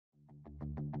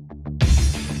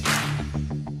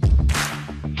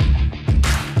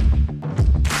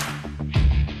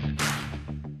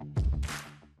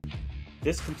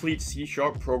This complete C#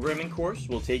 programming course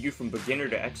will take you from beginner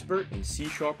to expert in C#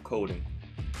 coding.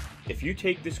 If you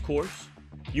take this course,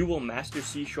 you will master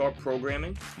C#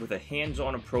 programming with a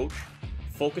hands-on approach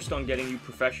focused on getting you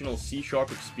professional C#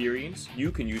 experience you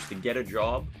can use to get a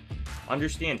job,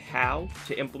 understand how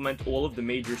to implement all of the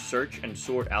major search and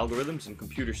sort algorithms in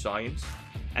computer science,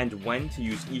 and when to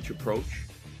use each approach,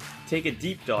 take a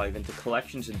deep dive into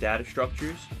collections and data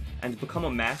structures, and become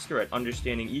a master at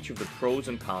understanding each of the pros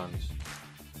and cons.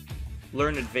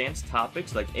 Learn advanced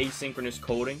topics like asynchronous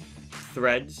coding,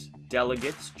 threads,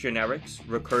 delegates, generics,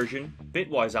 recursion,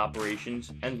 bitwise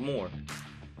operations, and more.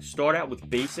 Start out with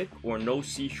basic or no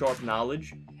C#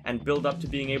 knowledge and build up to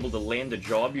being able to land a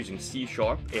job using C#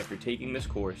 after taking this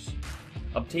course.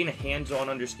 Obtain a hands-on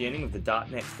understanding of the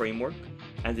 .NET framework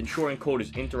and ensuring code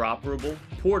is interoperable,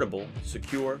 portable,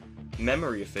 secure,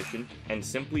 memory efficient, and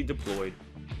simply deployed.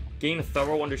 Gain a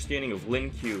thorough understanding of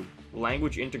LinQ,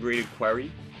 language integrated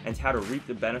query, and how to reap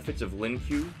the benefits of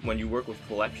LinQ when you work with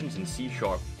collections in C#.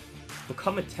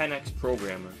 Become a 10x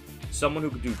programmer, someone who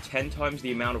could do 10 times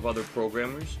the amount of other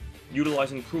programmers,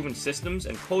 utilizing proven systems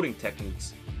and coding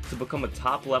techniques to become a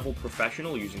top-level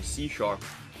professional using C#.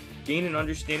 Gain an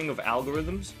understanding of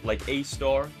algorithms like A*,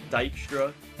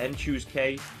 Dijkstra,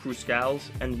 nChooseK, Kruscals,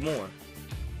 and more.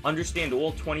 Understand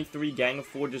all 23 Gang of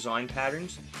 4 design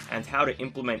patterns and how to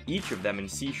implement each of them in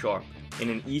C# in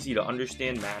an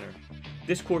easy-to-understand manner.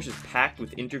 This course is packed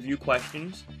with interview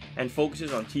questions and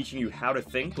focuses on teaching you how to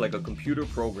think like a computer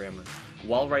programmer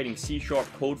while writing C#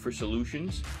 code for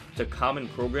solutions to common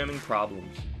programming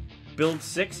problems. Build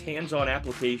 6 hands-on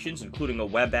applications including a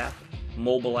web app,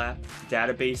 mobile app,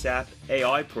 database app,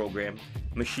 AI program,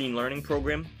 machine learning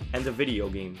program, and a video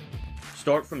game.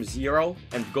 Start from zero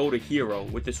and go to hero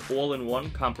with this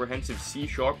all-in-one comprehensive C#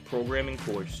 programming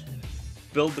course.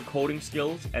 Build the coding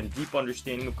skills and deep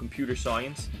understanding of computer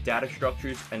science, data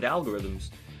structures, and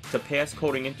algorithms to pass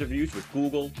coding interviews with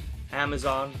Google,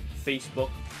 Amazon,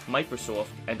 Facebook, Microsoft,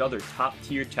 and other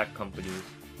top-tier tech companies.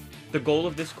 The goal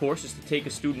of this course is to take a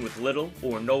student with little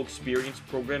or no experience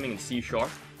programming in C#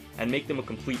 and make them a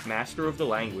complete master of the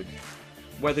language.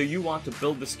 Whether you want to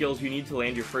build the skills you need to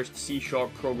land your first C#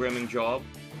 programming job,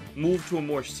 move to a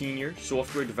more senior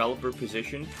software developer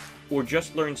position, or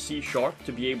just learn C#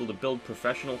 to be able to build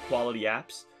professional quality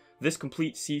apps, this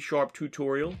complete C#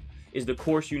 tutorial is the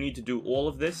course you need to do all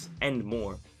of this and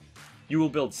more. You will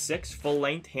build 6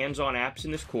 full-length hands-on apps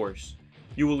in this course.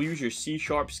 You will use your C#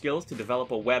 skills to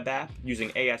develop a web app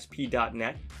using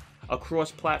ASP.NET, a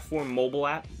cross-platform mobile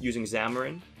app using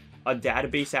Xamarin, a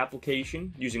database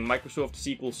application using Microsoft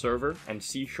SQL Server and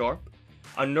C#,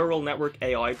 a neural network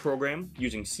AI program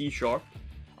using C#,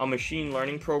 a machine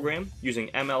learning program using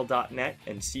ML.NET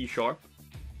and C#,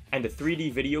 and a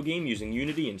 3D video game using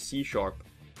Unity and C#.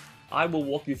 I will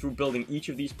walk you through building each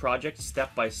of these projects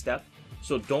step by step,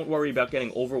 so don't worry about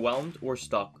getting overwhelmed or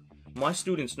stuck. My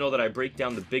students know that I break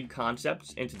down the big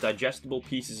concepts into digestible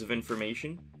pieces of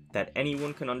information that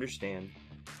anyone can understand.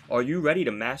 Are you ready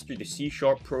to master the C#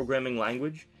 programming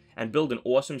language and build an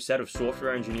awesome set of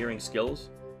software engineering skills?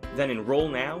 Then enroll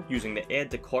now using the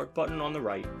Add to Cart button on the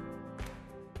right.